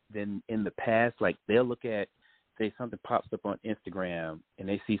than in the past. Like they'll look at, say, something pops up on Instagram and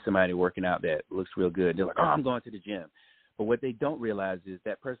they see somebody working out that looks real good. They're like, oh, I'm going to the gym. But what they don't realize is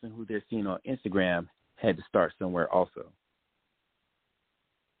that person who they're seeing on Instagram had to start somewhere also.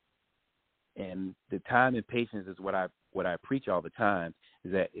 And the time and patience is what I preach all the time,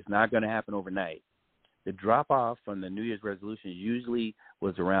 is that it's not going to happen overnight. The drop-off from the New Year's resolutions usually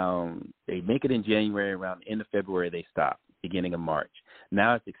was around, they make it in January, around the end of February they stop, beginning of March.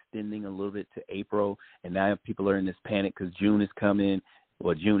 Now it's extending a little bit to April, and now people are in this panic because June is coming.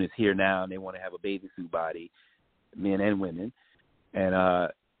 Well, June is here now, and they want to have a bathing suit body, men and women, and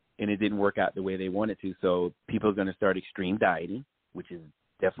it didn't work out the way they wanted to. So people are going to start extreme dieting, which is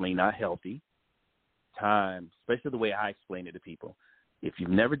definitely not healthy. Time, especially the way I explain it to people. If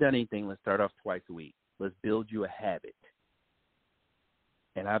you've never done anything, let's start off twice a week. Let's build you a habit.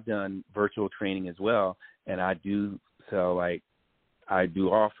 And I've done virtual training as well, and I do offer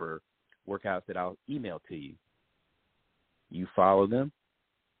workouts that I'll email to you. You follow them,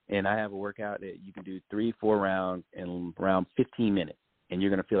 and I have a workout that you can do 3-4 rounds in around 15 minutes, and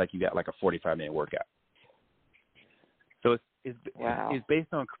you're going to feel like you got like a 45-minute workout. So it's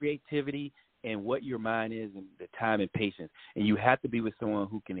based on creativity and what your mind is and the time and patience. And you have to be with someone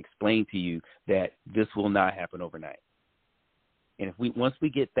who can explain to you that this will not happen overnight. And once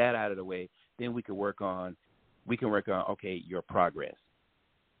we get that out of the way, then we can work on, okay, your progress.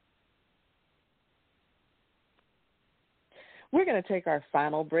 We're going to take our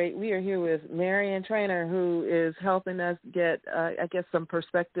final break. We are here with Marion Trainer, who is helping us get, some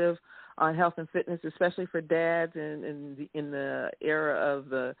perspective on health and fitness, especially for dads in the era of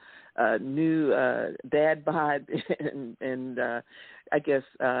the new dad bod and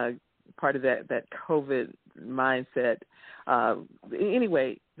part of that COVID mindset.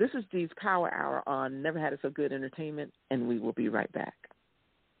 Anyway, this is G's Power Hour on Never Had It So Good Entertainment, and we will be right back.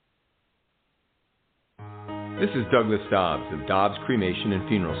 This is Douglas Dobbs of Dobbs Cremation and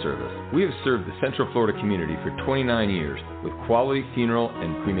Funeral Service. We have served the Central Florida community for 29 years with quality funeral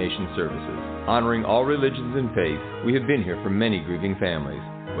and cremation services. Honoring all religions and faiths, we have been here for many grieving families.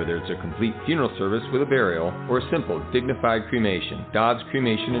 Whether it's a complete funeral service with a burial or a simple, dignified cremation, Dobbs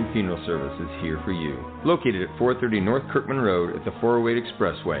Cremation and Funeral Service is here for you. Located at 430 North Kirkman Road at the 408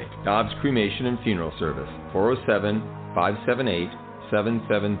 Expressway, Dobbs Cremation and Funeral Service,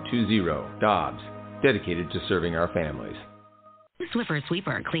 407-578-7720. Dobbs, dedicated to serving our families. Swiffer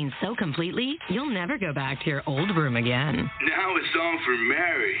Sweeper cleans so completely, you'll never go back to your old broom again. Now it's on for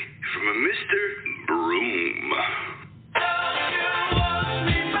Mary from a Mr. Broom.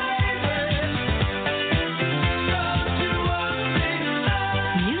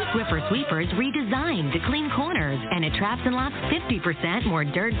 New Swiffer Sweepers redesigned to clean corners, and it traps and laps 50% more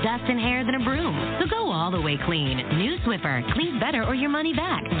dirt, dust, and hair than a broom. So go all the way clean. New Swiffer cleans better or your money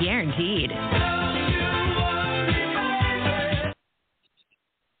back, guaranteed.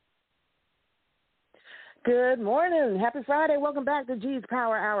 Good morning. Happy Friday. Welcome back to G's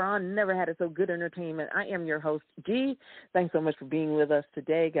Power Hour on Never Had It So Good Entertainment. I am your host, G. Thanks so much for being with us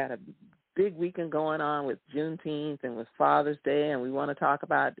today. Got a big weekend going on with Juneteenth and with Father's Day, and we want to talk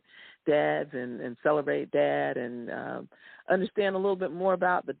about dads and celebrate dad and understand a little bit more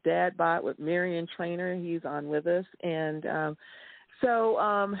about the Dad Bot with Marion Trainer. He's on with us. And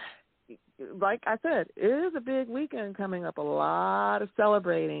like I said, it is a big weekend coming up, a lot of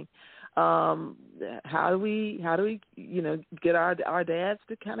celebrating. How do we get our dads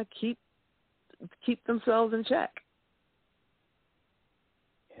to kind of keep themselves in check?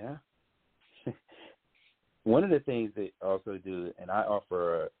 Yeah. One of the things they also do, and I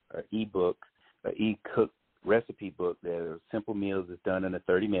offer an e-book, an e-cook recipe book that are simple meals that's done in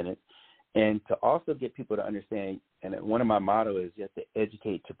 30 minutes. And to also get people to understand, and one of my motto is you have to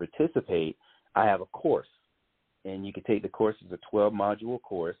educate to participate, I have a course. And you can take the course as a 12-module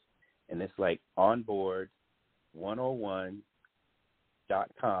course, and it's like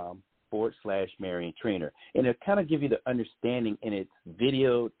onboard101.com/Marion Trainer. And it'll kind of give you the understanding, and it's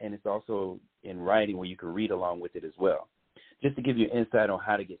videoed, and it's also in writing where you can read along with it as well, just to give you insight on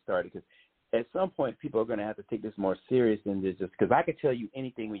how to get started. Because at some point, people are going to have to take this more serious than this, just because I could tell you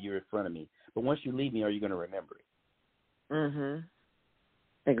anything when you're in front of me, but once you leave me, are you going to remember it? Mhm.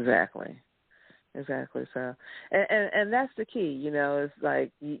 Exactly. So, and that's the key. It's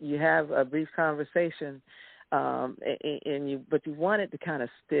like you have a brief conversation, but you want it to kind of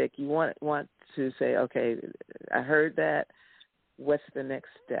stick. You want to say, okay, I heard that. What's the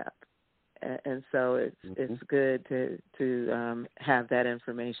next step? And so it's good to have that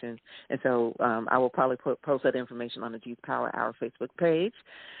information. And so I will probably post that information on the G's Power Hour Facebook page.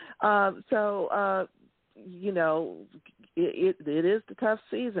 It is the tough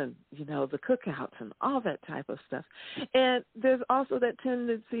season, the cookouts and all that type of stuff. And there's also that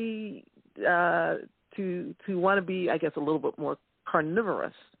tendency to want to be, I guess, a little bit more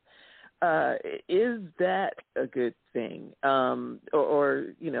carnivorous. Is that a good thing? How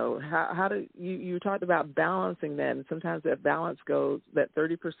do you talked about balancing that, and sometimes that balance goes, that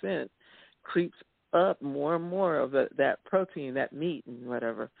 30% creeps up more and more of that protein, that meat and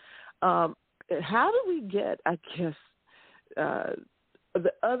whatever. How do we get, I guess,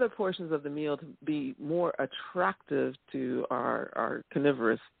 the other portions of the meal to be more attractive to our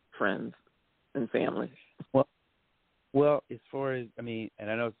carnivorous friends and family? Well, as far as, and I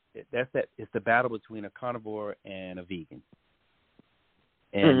know it's the battle between a carnivore and a vegan.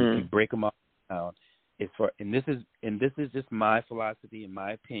 And if you break them all down, and this is just my philosophy and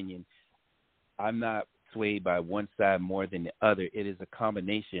my opinion. I'm not swayed by one side more than the other. It is a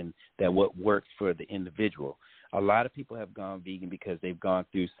combination that what works for the individual. A lot of people have gone vegan because they've gone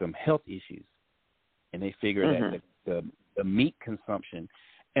through some health issues, and they figure that the meat consumption,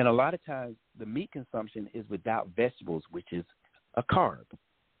 and a lot of times the meat consumption is without vegetables, which is a carb.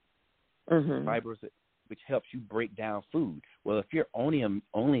 Fibers, which helps you break down food. Well, if you're only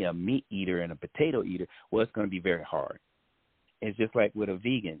a meat eater and a potato eater, well, it's going to be very hard. It's just like with a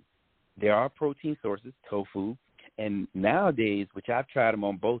vegan. There are protein sources, tofu, and nowadays, which I've tried them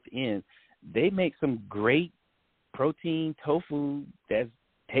on both ends, they make some great protein tofu that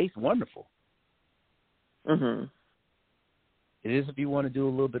tastes wonderful. It is if you want to do a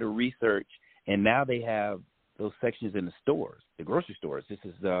little bit of research, and now they have those sections in the stores, the grocery stores. This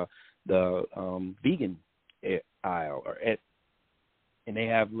is the vegan aisle, and they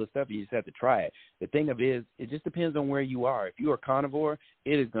have little stuff. You just have to try it. The thing of it is, it just depends on where you are. If you are carnivore,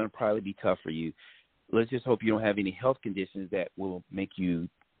 it is going to probably be tough for you. Let's just hope you don't have any health conditions that will make you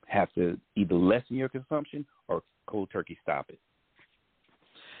have to either lessen your consumption or cold turkey stop it.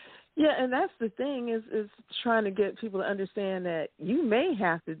 Yeah, and that's the thing is trying to get people to understand that you may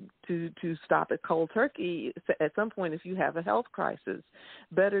have to stop at cold turkey at some point if you have a health crisis.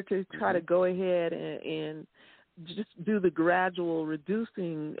 Better to try to go ahead and just do the gradual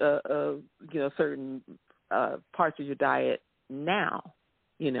reducing of certain parts of your diet now.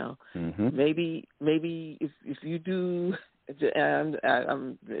 Maybe if you do. And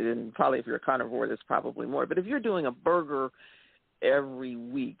probably if you're a carnivore, there's probably more. But if you're doing a burger every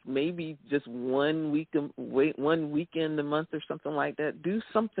week, maybe just one weekend a month or something like that, do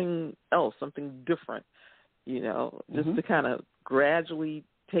something else, something different, just to kind of gradually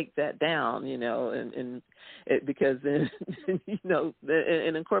take that down, and because then,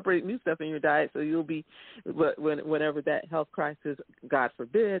 and incorporate new stuff in your diet, so you'll be, whenever that health crisis, God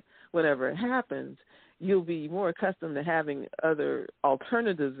forbid, whenever it happens, you'll be more accustomed to having other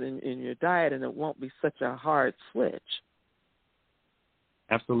alternatives in your diet, and it won't be such a hard switch.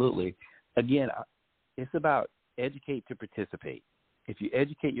 Absolutely. Again, it's about educate to participate. If you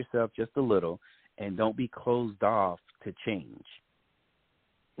educate yourself just a little and don't be closed off to change.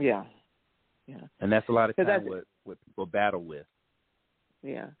 Yeah. And that's a lot of times what people battle with.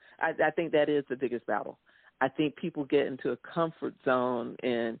 Yeah. I think that is the biggest battle. I think people get into a comfort zone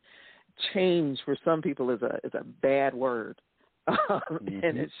and change for some people is a bad word.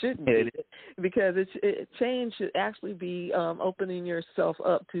 And it shouldn't be, because change should actually be opening yourself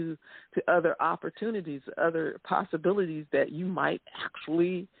up to other opportunities, other possibilities that you might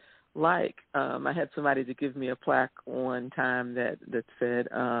actually like. I had somebody to give me a plaque one time that said,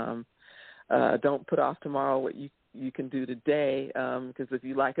 don't put off tomorrow what you can do today, because if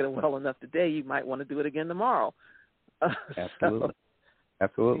you like it well enough today, you might want to do it again tomorrow. Absolutely.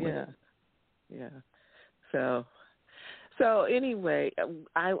 Absolutely. Yeah. So anyway,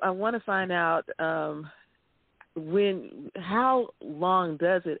 I want to find out how long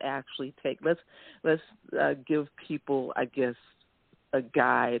does it actually take? Let's give people, I guess, a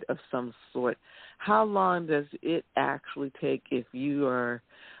guide of some sort. How long does it actually take if you are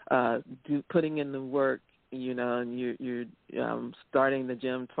putting in the work, and you're starting the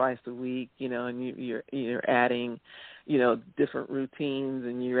gym twice a week, and you're adding, different routines,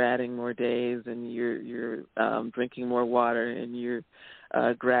 and you're adding more days, and you're drinking more water, and you're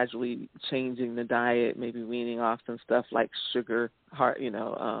gradually changing the diet, maybe weaning off some stuff like sugar, and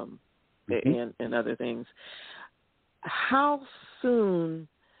other things. How soon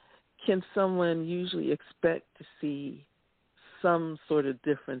can someone usually expect to see some sort of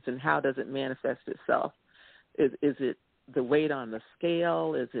difference, and how does it manifest itself? Is it the weight on the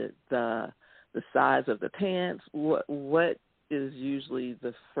scale? Is it the size of the pants? What is usually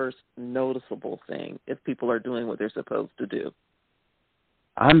the first noticeable thing if people are doing what they're supposed to do?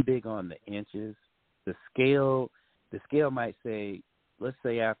 I'm big on the inches. The scale might say, let's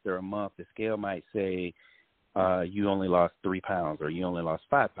say after a month, the scale might say you only lost 3 pounds or you only lost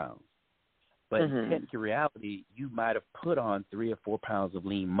 5 pounds. But in technical reality, you might have put on 3 or 4 pounds of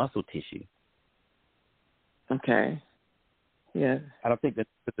lean muscle tissue. Okay. Yeah. I don't think that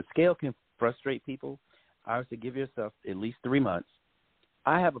the scale can frustrate people. I would say give yourself at least 3 months.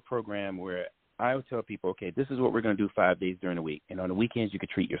 I have a program where I would tell people, okay, this is what we're going to do 5 days during the week. And on the weekends, you can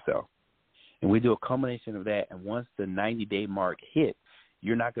treat yourself. And we do a culmination of that. And once the 90-day mark hits,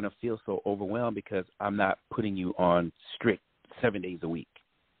 you're not going to feel so overwhelmed because I'm not putting you on strict 7 days a week.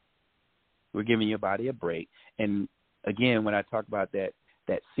 We're giving your body a break. And, again, when I talk about that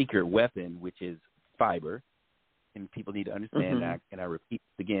secret weapon, which is fiber, and people need to understand that, and I repeat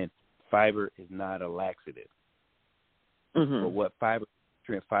this again, fiber is not a laxative. But what fiber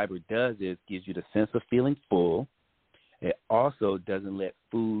does is gives you the sense of feeling full. It also doesn't let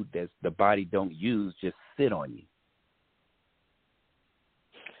food that the body don't use just sit on you.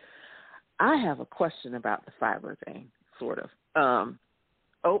 I have a question about the fiber thing, sort of.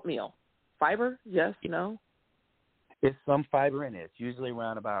 Oatmeal. Fiber, yes, no? There's some fiber in it. It's usually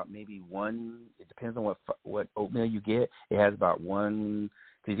around about maybe 1. It depends on what oatmeal you get. It has about 1,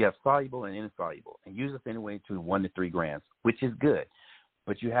 because you have soluble and insoluble. And usually it's anywhere between 1 to 3 grams, which is good.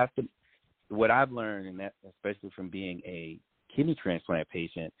 But you have to, what I've learned, and that especially from being a kidney transplant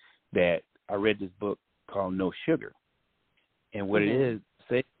patient, that I read this book called No Sugar. And what it is,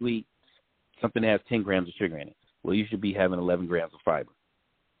 say you eat something that has 10 grams of sugar in it. Well, you should be having 11 grams of fiber.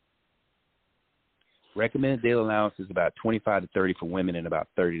 Recommended daily allowance is about 25 to 30 for women and about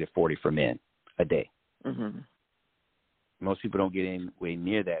 30 to 40 for men a day. Most people don't get anywhere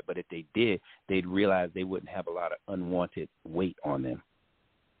near that, but if they did, they'd realize they wouldn't have a lot of unwanted weight on them.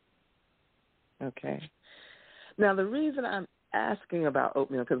 Okay. Now, the reason I'm asking about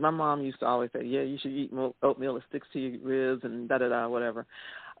oatmeal, because my mom used to always say, yeah, you should eat oatmeal, it sticks to your ribs and da-da-da, whatever.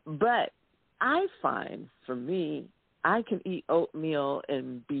 But I find, for me, I can eat oatmeal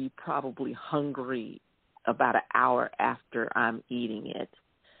and be probably hungry about an hour after I'm eating it.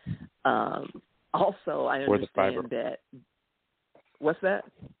 Also, I understand that. What's that?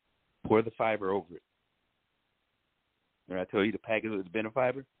 Pour the fiber over it. Remember I told you the package with the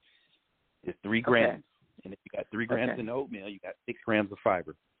fiber? It's 3 grams. Okay. And if you got 3 grams in the oatmeal, you got 6 grams of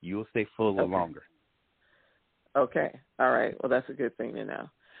fiber. You will stay full a little longer. Okay. All right. Well, that's a good thing to know.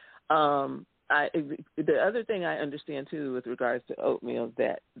 The other thing I understand, too, with regards to oatmeal, is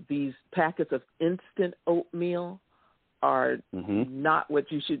that these packets of instant oatmeal are not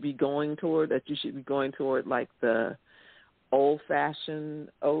what you should be going toward, that you should be going toward like the old-fashioned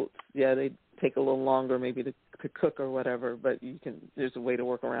oats. Yeah, they take a little longer maybe to cook or whatever, but there's a way to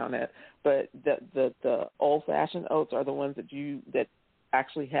work around that. But the old-fashioned oats are the ones that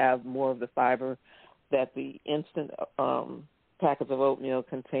actually have more of the fiber, that the instant packets of oatmeal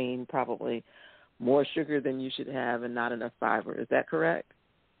contain probably more sugar than you should have and not enough fiber. Is that correct?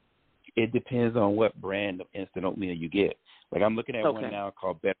 It depends on what brand of instant oatmeal you get. Like I'm looking at one now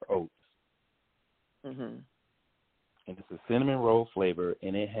called Better Oats. And it's a cinnamon roll flavor,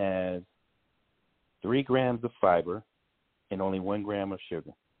 and it has 3 grams of fiber and only 1 gram of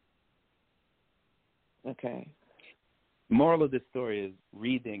sugar. Okay. Moral of this story is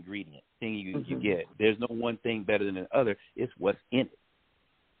read the ingredient thing you get. There's no one thing better than the other. It's what's in it.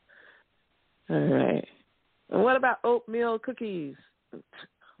 All right. And what about oatmeal cookies?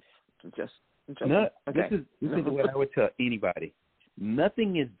 Just no, okay. This is what I would tell anybody.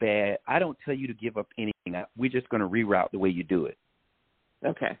 Nothing is bad. I don't tell you to give up anything. We're just going to reroute the way you do it.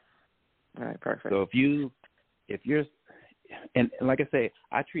 Okay. All right, perfect. So if you're, and like I say,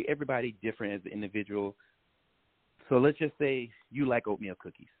 I treat everybody different as an individual. So let's just say you like oatmeal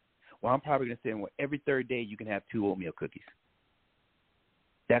cookies. Well, I'm probably going to say, well, every third day you can have 2 oatmeal cookies.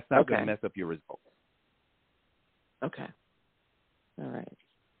 That's not going to mess up your results. Okay. All right.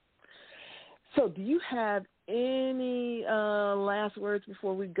 So do you have any last words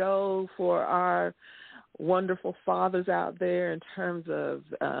before we go for our wonderful fathers out there in terms of,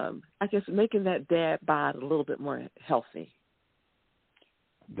 I guess, making that dad bod a little bit more healthy?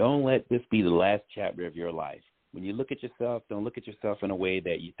 Don't let this be the last chapter of your life. When you look at yourself, don't look at yourself in a way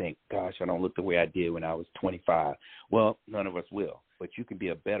that you think, gosh, I don't look the way I did when I was 25. Well, none of us will, but you can be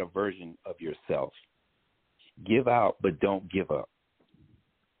a better version of yourself. Give out, but don't give up.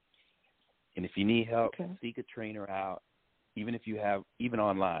 And if you need help, seek a trainer out, even if you have, even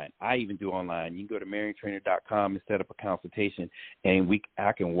online. I even do online. You can go to mariontrainer.com and set up a consultation, and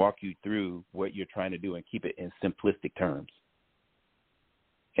I can walk you through what you're trying to do and keep it in simplistic terms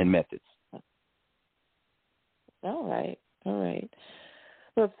and methods. All right.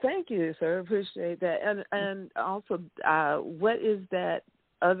 Well, thank you, sir. Appreciate that. And also, what is that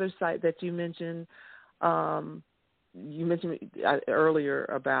other site that you mentioned? You mentioned earlier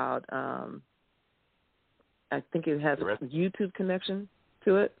about, I think it has a YouTube connection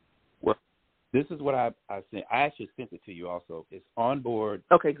to it. Well, this is what I sent. I actually sent it to you also. It's onboard.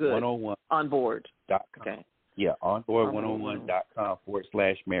 Okay, good. 101. Onboard.com. Okay. Yeah,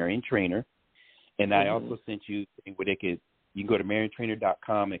 onboard101.com/Marion Trainer. And I also sent you where you can go to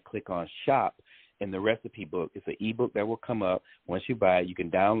mariontrainer.com and click on shop, and the recipe book. It's an ebook that will come up. Once you buy it, you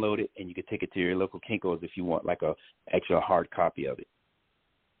can download it, and you can take it to your local Kinko's if you want like a actual hard copy of it.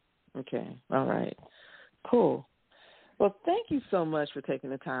 Okay. All right. Cool. Well, thank you so much for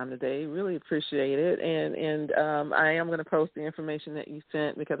taking the time today. Really appreciate it. And I am going to post the information that you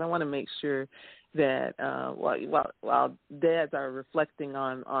sent because I want to make sure that while dads are reflecting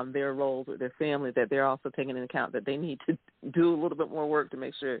on their roles with their family, that they're also taking into account that they need to do a little bit more work to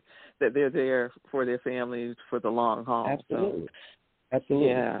make sure that they're there for their families for the long haul. Absolutely. So,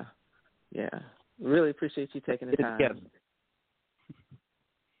 Absolutely. Yeah. Really appreciate you taking the time.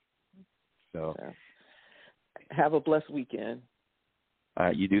 So have a blessed weekend.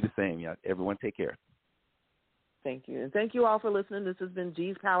 You do the same. Yeah. Everyone take care. Thank you. And thank you all for listening. This has been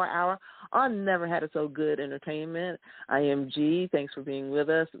G's Power Hour on Never Had It So Good Entertainment. I am G. Thanks for being with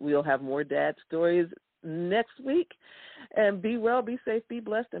us. We'll have more dad stories next week. And be well, be safe, be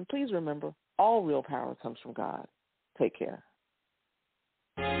blessed. And please remember, all real power comes from God. Take care.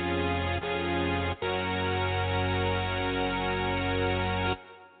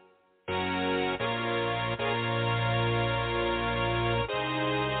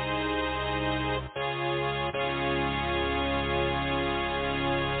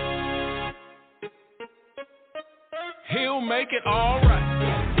 He'll make it all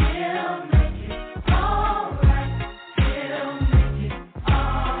right. He'll make it all right. He'll make it all right.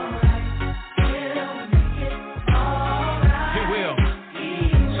 He'll make it all right. He will.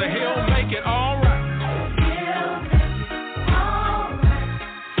 So he'll make it all right.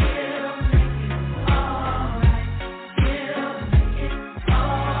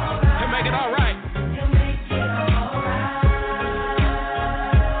 He'll make it all right. He'll make it all right. He'll make it all right.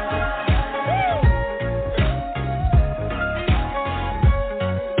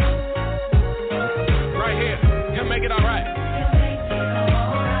 He'll make it all right.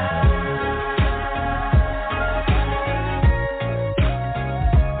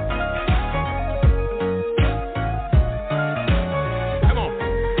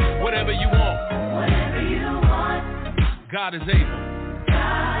 God is able.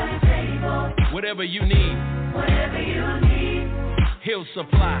 Whatever you need, He'll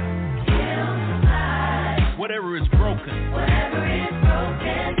supply. Whatever is broken,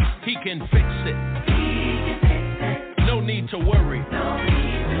 He can fix it. No need to worry.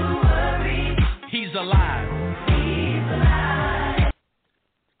 He's alive.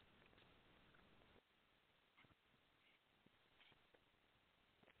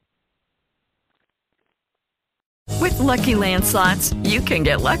 With Lucky Land Slots, you can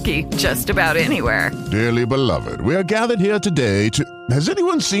get lucky just about anywhere. Dearly beloved, we are gathered here today to... Has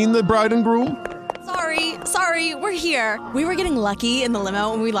anyone seen the bride and groom? Sorry, we're here. We were getting lucky in the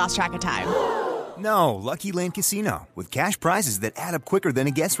limo and we lost track of time. No, Lucky Land Casino, with cash prizes that add up quicker than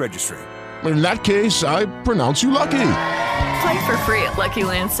a guest registry. In that case, I pronounce you lucky. Play for free at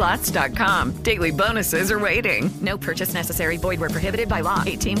LuckyLandSlots.com. Daily bonuses are waiting. No purchase necessary. Void where prohibited by law.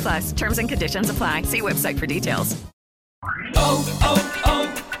 18 plus. Terms and conditions apply. See website for details.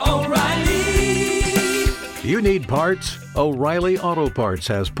 O'Reilly. You need parts? O'Reilly Auto Parts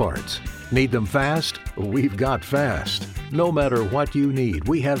has parts. Need them fast? We've got fast. No matter what you need,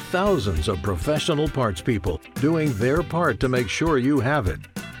 we have thousands of professional parts people doing their part to make sure you have it.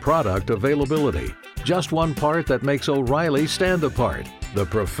 Product availability. Just one part that makes O'Reilly stand apart. The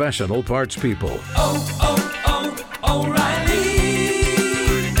professional parts people. O'Reilly.